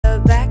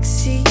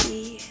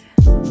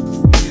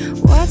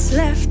what's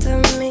left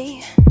of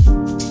me.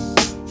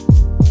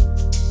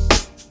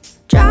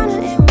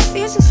 Drowning in what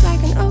feels just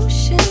like an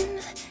ocean.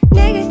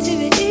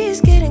 Negativity is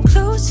getting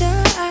closer.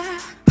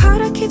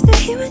 Hard to keep the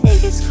heat when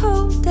it gets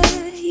colder,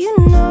 you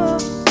know.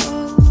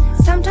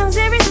 Sometimes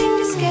everything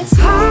just gets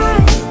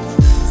hard.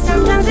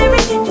 Sometimes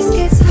everything just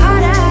gets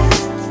harder.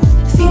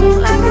 Feeling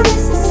like I'm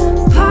missing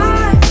some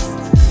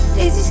parts.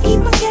 Days just keep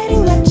on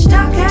getting much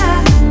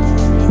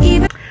darker.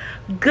 Even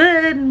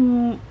good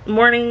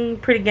morning,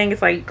 pretty gang.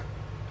 It's like,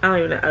 I don't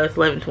even know. Oh, it's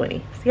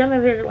 11:20. See, I'm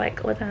over here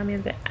like, what time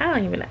is it? I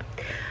don't even know.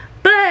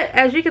 But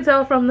as you can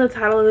tell from the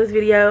title of this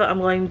video, I'm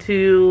going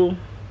to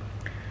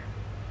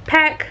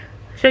pack,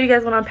 show you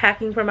guys what I'm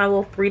packing for my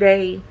little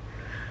 3-day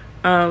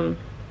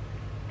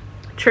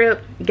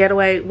trip,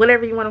 getaway,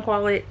 whatever you want to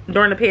call it,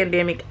 during the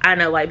pandemic. I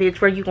know, like, bitch,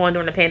 where you going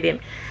during the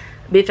pandemic?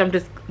 Bitch, I'm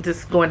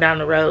just going down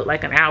the road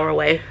like an hour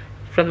away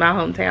from my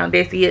hometown.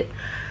 That's it.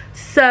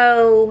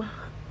 So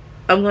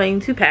I'm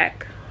going to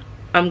pack.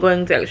 I'm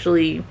going to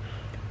actually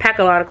pack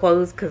a lot of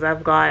clothes because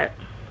I've got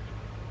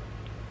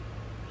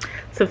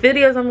some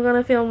videos I'm going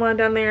to film while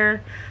down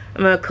there.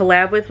 I'm going to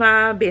collab with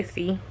my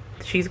bestie.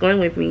 She's going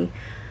with me.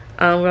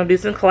 We're going to do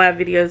some collab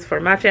videos for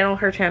my channel,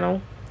 her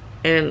channel.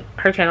 And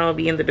her channel will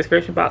be in the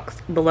description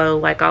box below,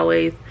 like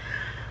always.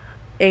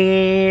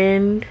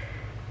 And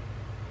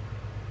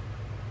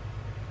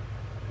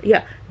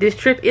yeah, this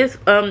trip is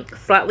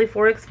slightly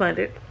Forex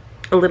funded.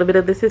 A little bit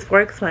of this is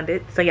Forex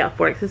funded. So yeah,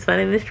 Forex is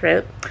funding this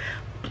trip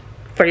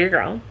for your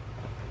girl.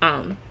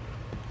 I'm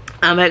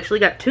actually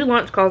got 2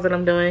 launch calls that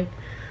I'm doing.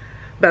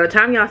 By the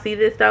time y'all see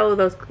this though,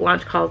 those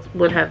launch calls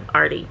would have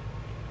already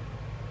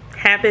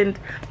happened.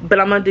 But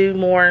I'm gonna do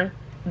more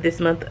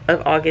this month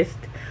of August.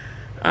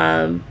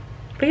 But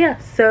yeah,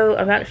 so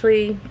I'm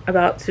actually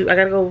about to, I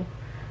gotta go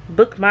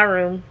book my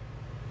room.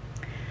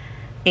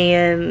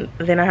 And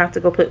then I have to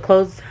go put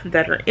clothes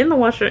that are in the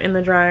washer in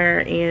the dryer.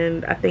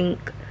 And I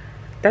think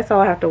that's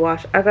all I have to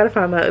wash. I gotta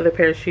find my other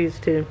pair of shoes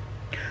too.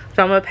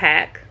 So I'm gonna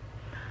pack,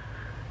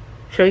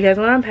 show you guys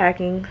what I'm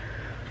packing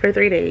for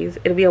 3 days.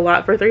 It'll be a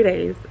lot for 3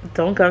 days.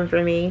 Don't come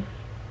for me.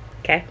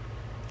 Okay?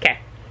 Okay.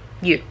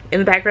 You in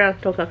the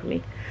background, don't come for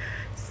me.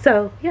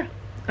 So yeah,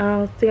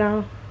 I'll see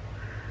y'all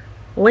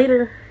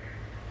later.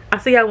 I'll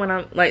see y'all when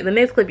I'm, like, the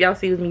next clip y'all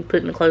see is me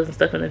putting the clothes and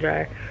stuff in the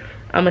dryer.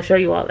 I'm gonna show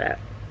you all that.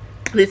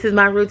 This is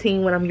my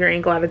routine when I'm here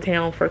and go out of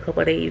town for a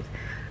couple of days.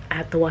 I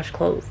have to wash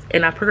clothes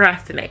and I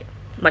procrastinate.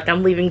 Like,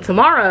 I'm leaving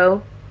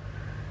tomorrow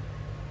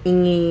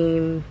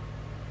and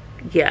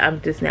yeah,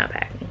 I'm just now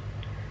packing.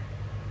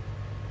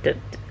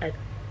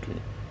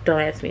 Don't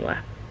ask me why,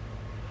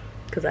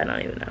 because I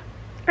don't even know.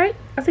 Alright,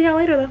 I'll see y'all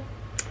later though.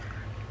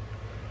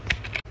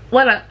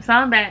 What up? So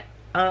I'm back.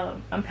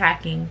 I'm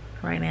packing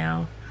right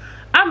now.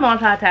 I'm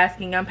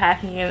multitasking. I'm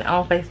packing it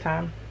on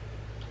FaceTime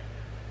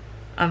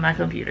on my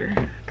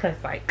computer. Because,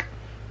 like,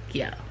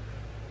 yeah.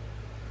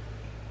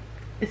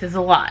 This is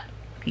a lot,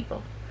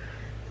 people.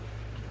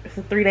 It's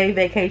a 3-day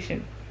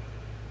vacation.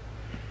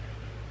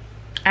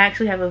 I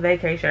actually have a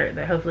vacay shirt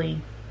that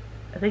hopefully,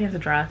 I think it's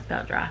dry. It's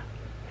about dry.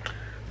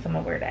 So I'm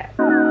going to wear that.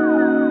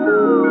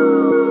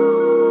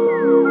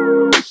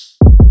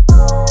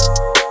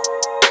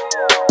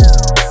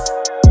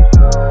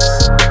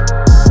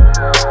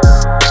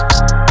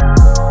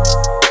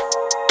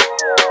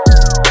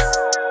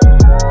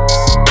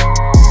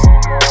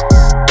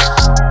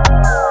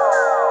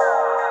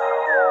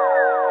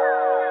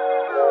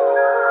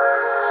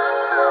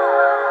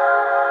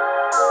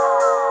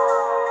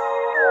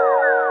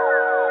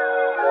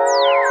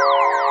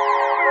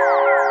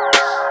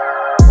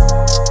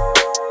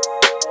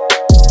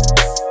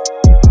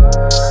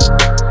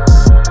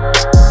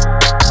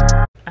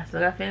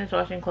 I finished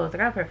washing clothes. I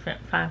gotta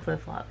find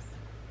flip-flops.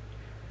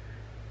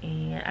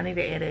 And I need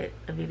to edit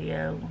a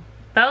video.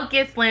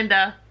 Focus,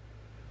 Linda.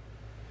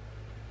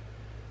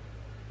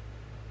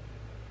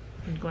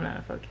 I'm going out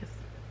of focus.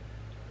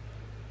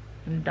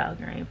 I'm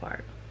dogging any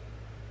part.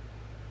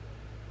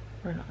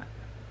 Or not.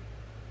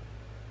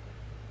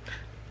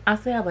 I'll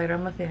see y'all later.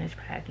 I'm gonna finish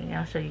packing.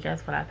 I'll show you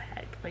guys what I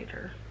packed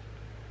later.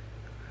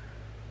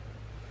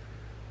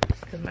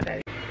 Because my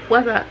daddy.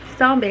 What's up?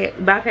 So I'm back.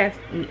 Bypass.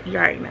 You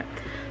already know.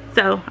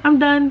 So I'm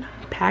done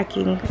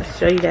packing. I'll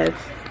show you guys.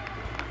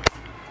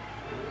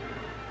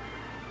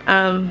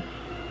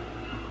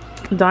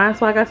 Don't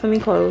ask why I got so many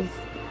clothes.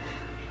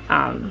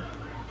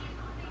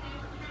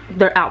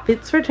 They're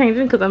outfits for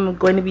changing because I'm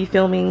going to be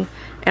filming,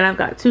 and I've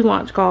got 2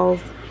 launch calls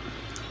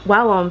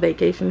while on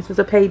vacation. This is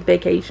a paid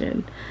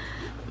vacation,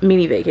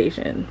 mini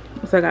vacation.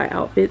 So I got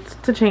outfits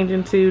to change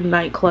into,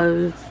 night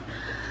clothes.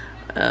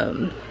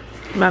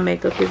 My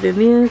makeup is in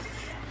this,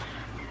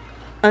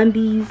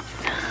 undies.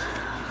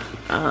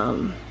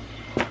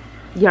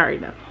 You already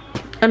know,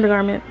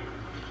 undergarment.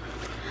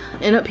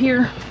 And up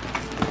here,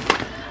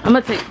 I'm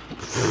gonna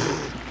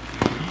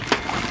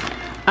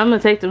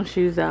take them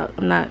shoes out.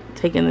 I'm not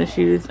taking the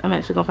shoes. I'm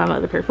actually gonna find my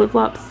other pair of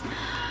flip-flops,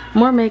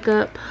 more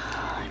makeup,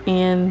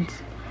 and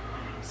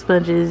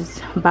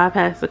sponges.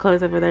 Bypass the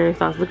clothes over there,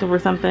 so I was looking for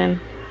something.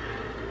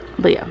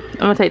 But yeah, I'm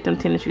gonna take them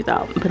tennis shoes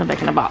out and put them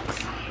back in a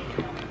box.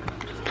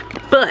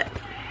 But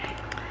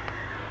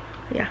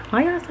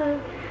Like I said,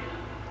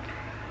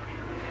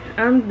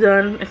 I'm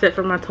done except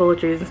for my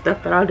toiletries and stuff,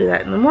 but I'll do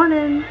that in the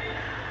morning.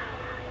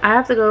 I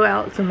have to go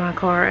out to my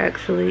car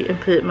actually and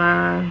put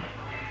my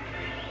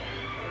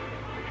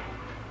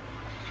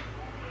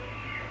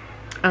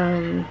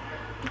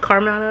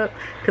car mount up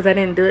because I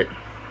didn't do it.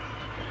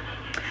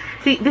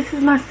 See, this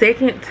is my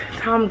second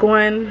time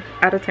going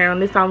out of town.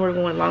 This time we're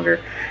going longer.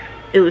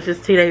 It was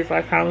just 2 days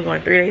last time. I'm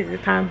going 3 days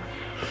this time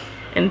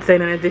and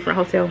staying in a different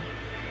hotel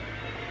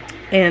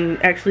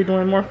and actually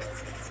doing more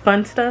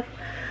fun stuff.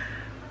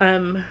 But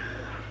I'm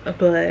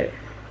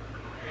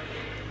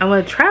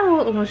gonna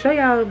travel. I'm gonna show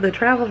y'all the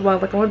travel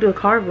vlog. Like, I want to do a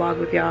car vlog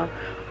with y'all,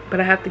 but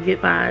I have to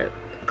get my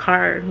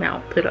car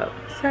mount put up.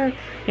 So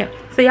yeah,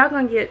 so y'all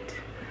gonna get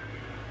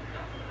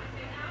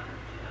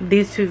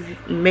these two,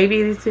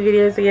 maybe these two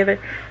videos together,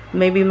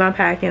 maybe my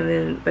pack and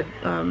then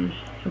the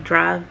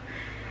drive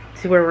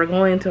to where we're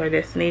going to our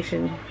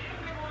destination.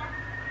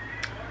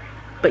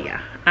 But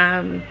yeah,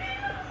 I'm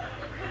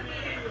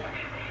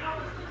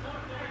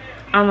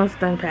almost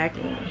done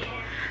packing.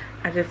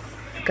 I just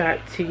got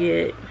to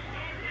get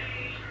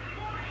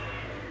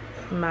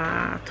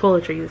my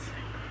toiletries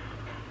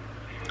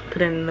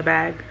put in the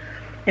bag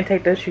and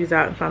take those shoes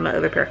out and find my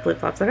other pair of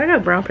flip-flops. Like, I got a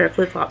brown pair of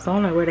flip-flops. I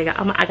don't know where they got.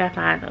 I gotta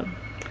find them.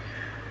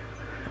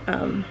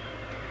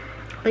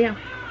 But yeah,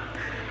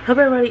 hope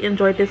everybody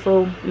enjoyed this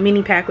little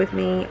mini pack with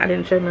me. I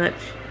didn't show much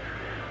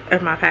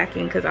of my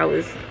packing because I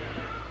was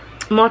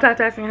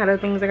multitasking, had other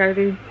things I gotta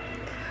do.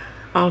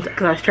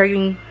 Because I was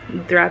trading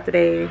throughout the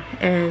day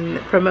and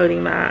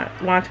promoting my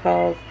launch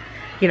calls.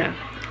 You know,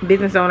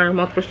 business owner,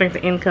 multiple streams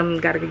of income.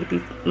 Gotta get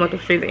these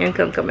multiple streams of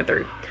income coming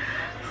through.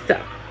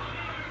 So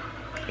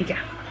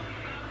yeah,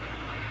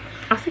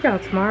 I'll see y'all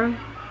tomorrow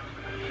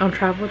on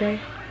travel day.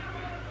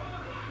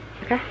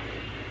 Okay,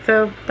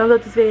 so thumbs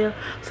up this video,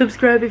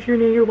 subscribe if you're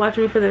new, you're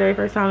watching me for the very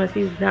first time. If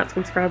you've not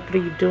subscribed, what are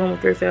you doing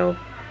with yourself?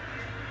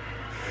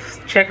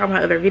 Check out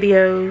my other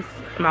videos,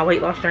 my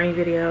weight loss journey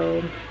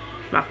video,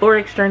 my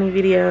Forex journey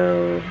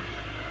video,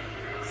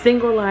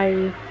 single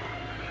life,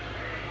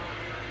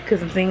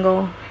 because I'm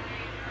single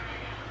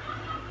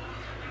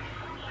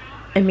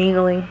and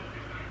mingling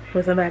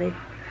with somebody.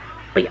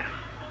 But yeah,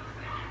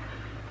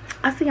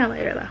 I'll see y'all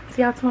later though.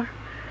 See y'all tomorrow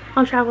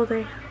on travel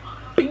day.